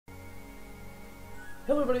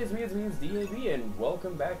Hello everybody, it's me, it's DAB, and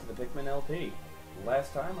welcome back to the Pikmin LP.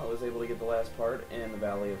 Last time I was able to get the last part in the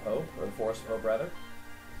Valley of Hope, or the Forest of Hope rather.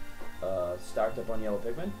 Stocked up on yellow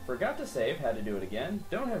Pikmin. Forgot to save, had to do it again.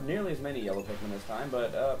 Don't have nearly as many yellow Pikmin this time,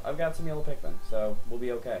 but I've got some yellow Pikmin, so we'll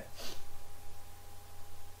be okay.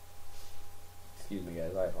 Excuse me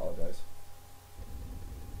guys, I apologize.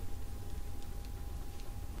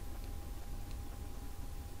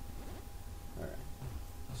 Alright.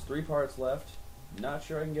 There's 3 parts left. Not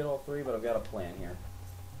sure I can get all 3, but I've got a plan here.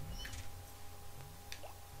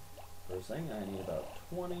 First thing, I need about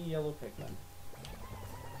 20 yellow Pikmin.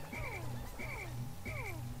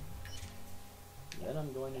 Then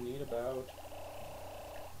I'm going to need about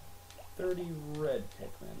 30 red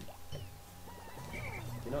Pikmin.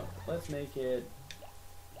 You know, let's make it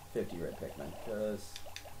 50 red Pikmin, because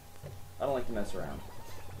I don't like to mess around.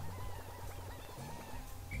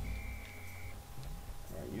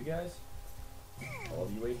 Alright, you guys, all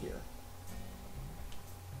of you wait here.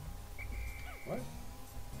 What?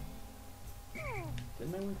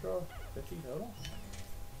 Didn't I withdraw 50 total?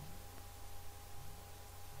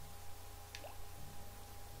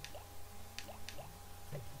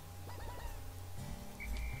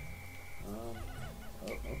 Oh,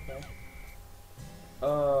 okay.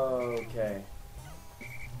 Okay.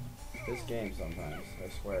 This game sometimes, I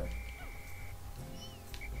swear.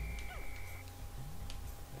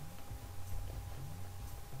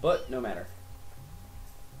 But, no matter.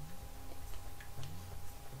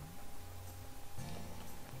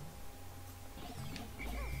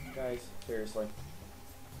 Guys, seriously.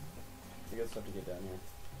 We got stuff to get down here.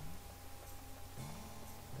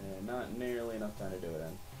 And not nearly enough time to do it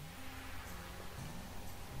in.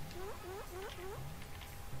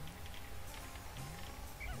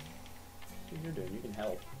 What you're doing, you can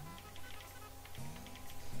help.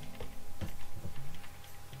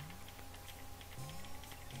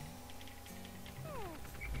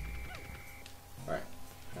 Alright.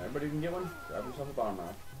 Everybody can get one? Grab yourself a bomb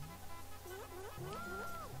rock.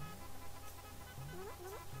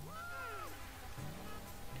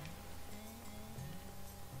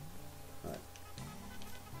 Alright.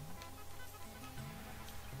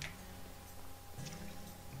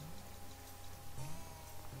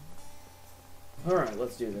 Alright,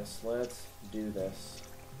 let's do this. Let's do this.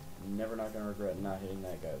 I'm never not gonna regret not hitting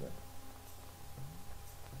that geyser.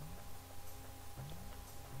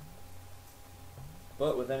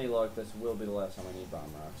 But with any luck, this will be the last time I need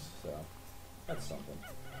bomb rocks, so that's something.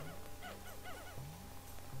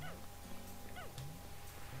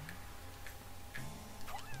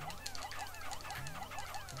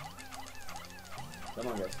 Come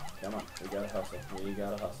on guys, come on. We gotta hustle. We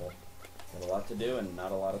gotta hustle. Got a lot to do and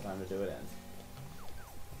not a lot of time to do it in.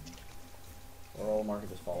 Or old market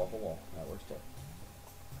just fall off a wall. That works too.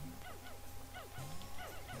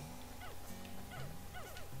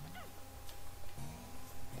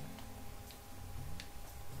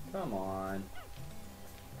 Come on.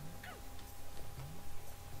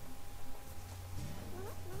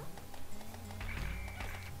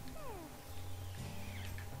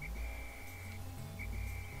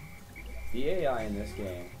 The AI in this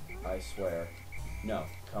game, I swear. No,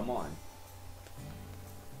 come on.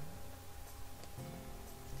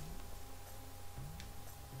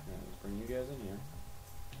 Let's bring you guys in here.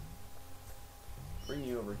 Bring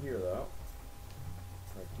you over here though.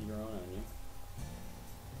 Right to your own onion.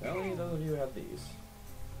 Only those of you who have these.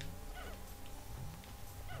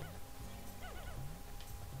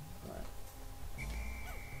 Alright.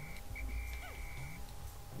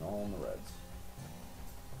 And all in the reds.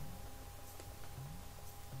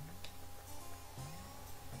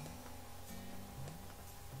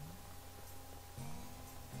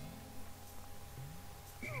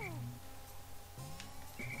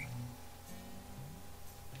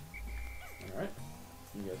 Alright.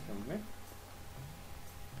 You guys come with me.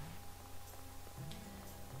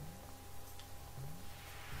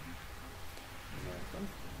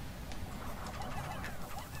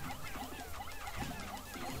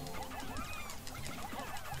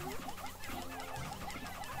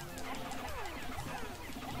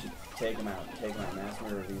 Take them out. Take them out. Mass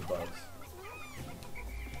murder these bugs.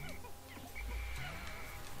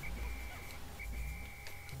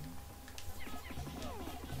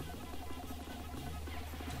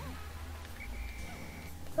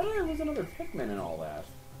 How did I lose another Pikmin and all that?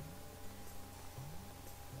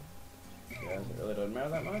 Yeah, it really doesn't matter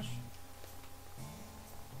that much.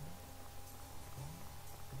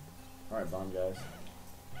 Alright, bomb guys.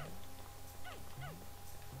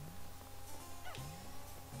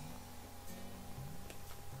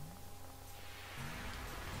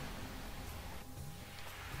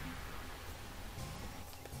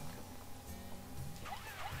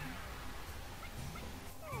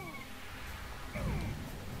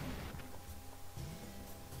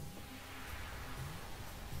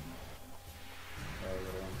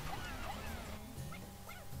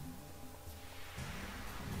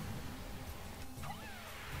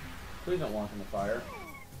 Please don't walk in the fire.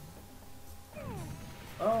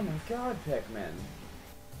 Oh my god, Pikmin.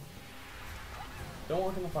 Don't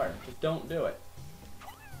walk in the fire. Just don't do it.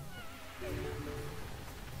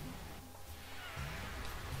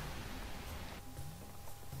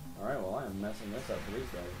 Alright, well I am messing this up for these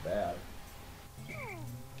guys bad.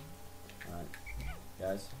 Alright.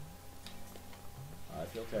 Guys. I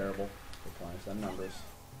feel terrible. Replenish them numbers.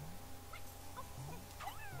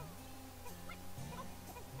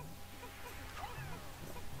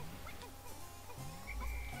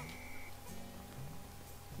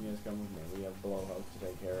 You guys come with me. We have blowhokes to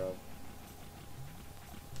take care of.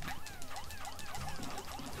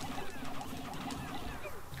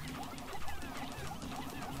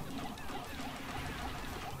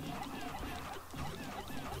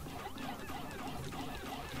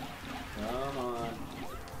 Come on.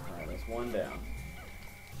 Alright, that's one down.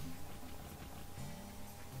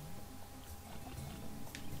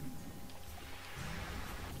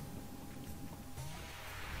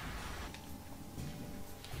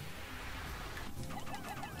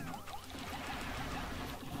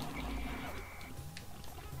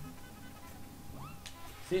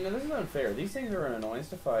 See, now this is unfair. These things are an annoyance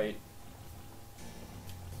to fight.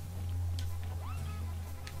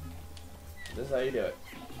 This is how you do it.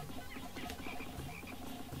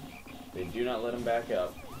 They do not let him back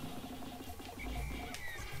up.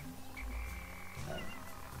 Right.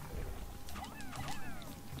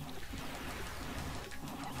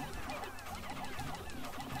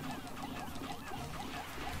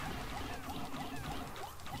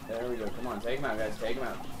 There we go. Come on, take him out, guys. Take him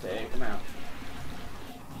out. Take him out.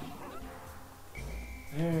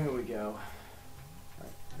 There we go.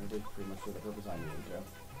 Alright, I did pretty much for the purpose I needed to.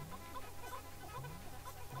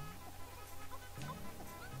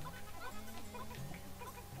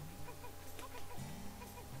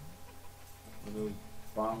 Those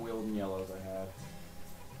bomb-wielding yellows I had.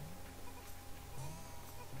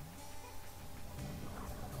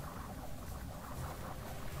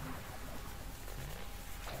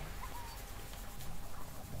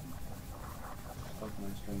 Fuck my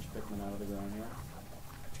strange Pikmin out of the ground here.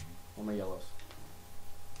 Or my yellows.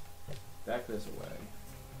 Back this away.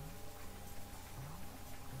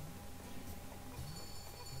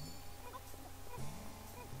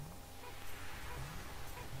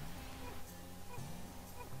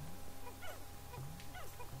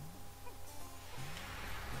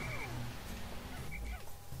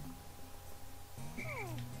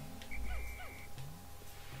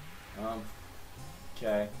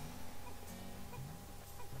 Okay.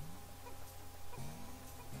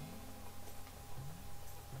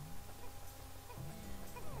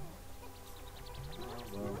 Oh,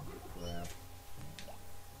 well, crap.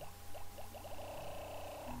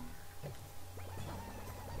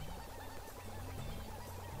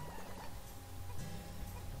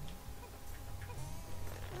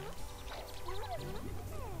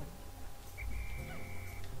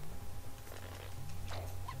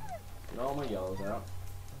 Get all my yellows out.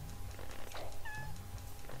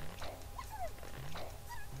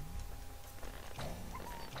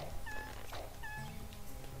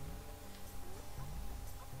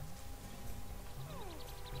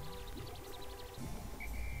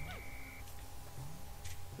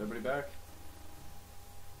 Is everybody back?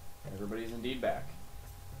 Everybody's indeed back.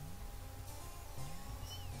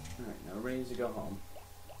 Alright, now everybody needs to go home.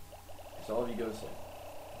 So all of you go to sleep.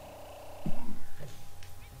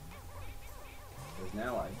 Because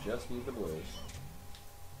now I just need the blues.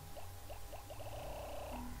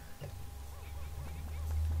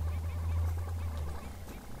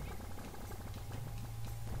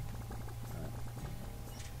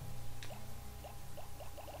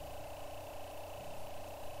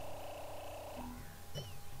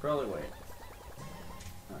 Probably wait.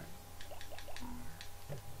 Alright.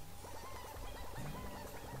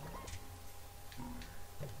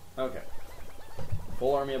 Okay.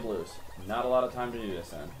 Full army of blues. Not a lot of time to do this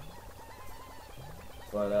then.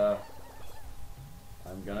 But,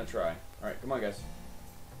 I'm gonna try. Alright, come on, guys.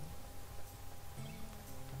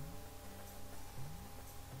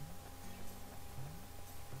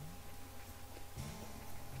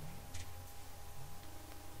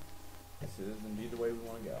 This is indeed the way we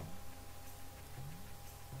want to go.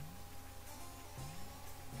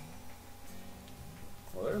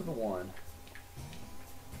 Well, there's the one.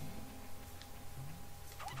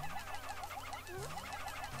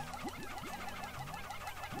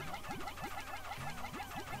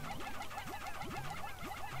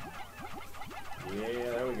 Yeah,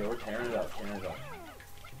 there we go. We're tearing it up, tearing it up.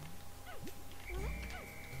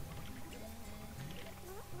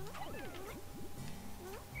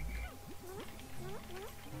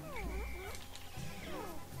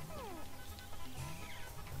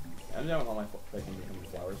 down with all my Pikmin becoming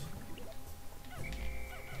flowers.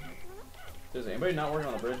 Does anybody not working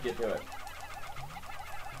on the bridge get to it?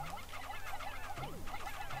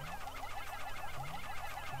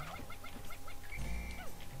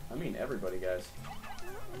 I mean everybody, guys.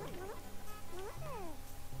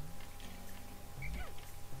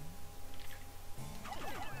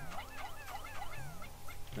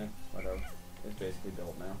 Whatever. It's basically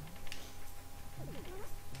built now.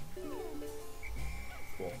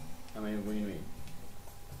 Cool. How many do you need?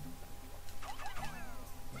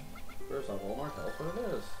 First off, Walmart, tell us what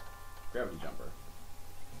it is. Gravity jumper.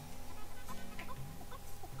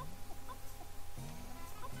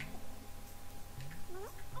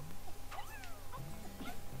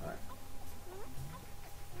 Alright.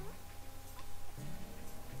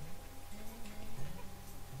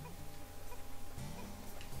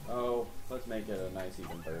 Oh, let's make it a nice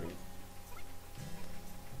even 30.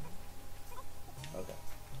 Okay.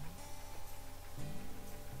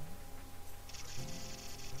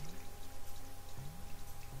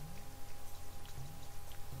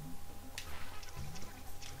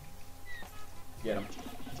 Get him.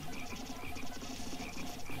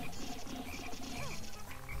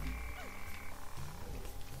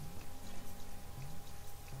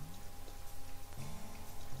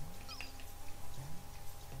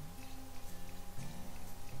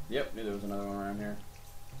 Yep, knew there was another one around here.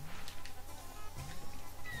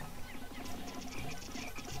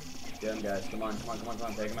 Get him, guys. Come on, come on, come on, come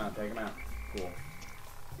on. Take him out, take him out. Cool.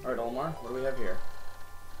 Alright, Olmar, what do we have here?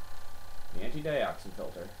 The anti-dioxin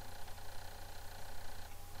filter.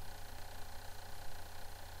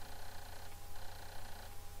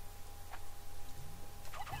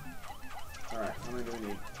 Alright, how many do we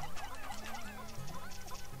need?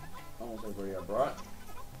 Almost everybody I brought.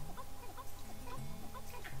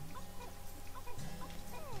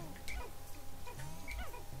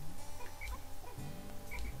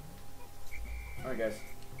 Alright guys,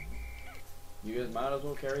 you guys might as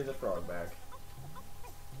well carry the frog back.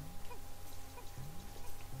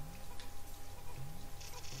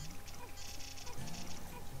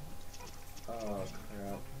 Oh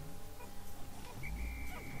crap.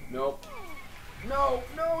 Nope. No,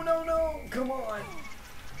 no, no, no! Come on!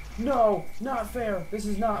 No! Not fair! This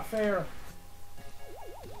is not fair!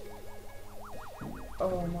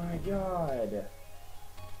 Oh my god!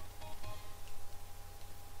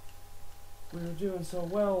 We were doing so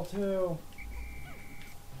well, too.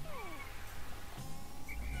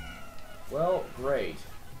 Well, great.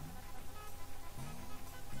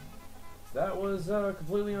 That was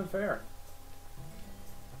completely unfair.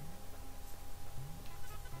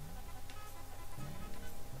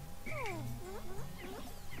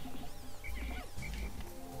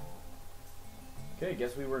 Okay,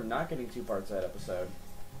 guess we were not getting 2 parts that episode.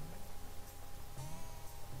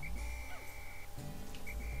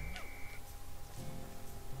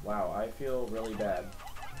 Wow, I feel really bad.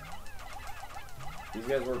 These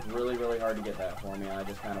guys worked really, really hard to get that for me, and I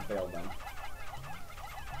just kind of failed them.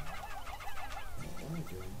 What am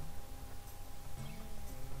I doing?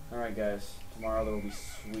 Alright guys, tomorrow there will be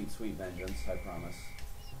sweet, sweet vengeance, I promise.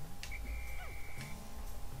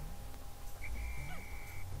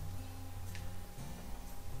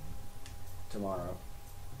 Tomorrow,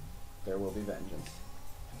 there will be vengeance.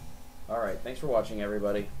 Alright, thanks for watching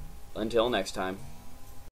everybody. Until next time.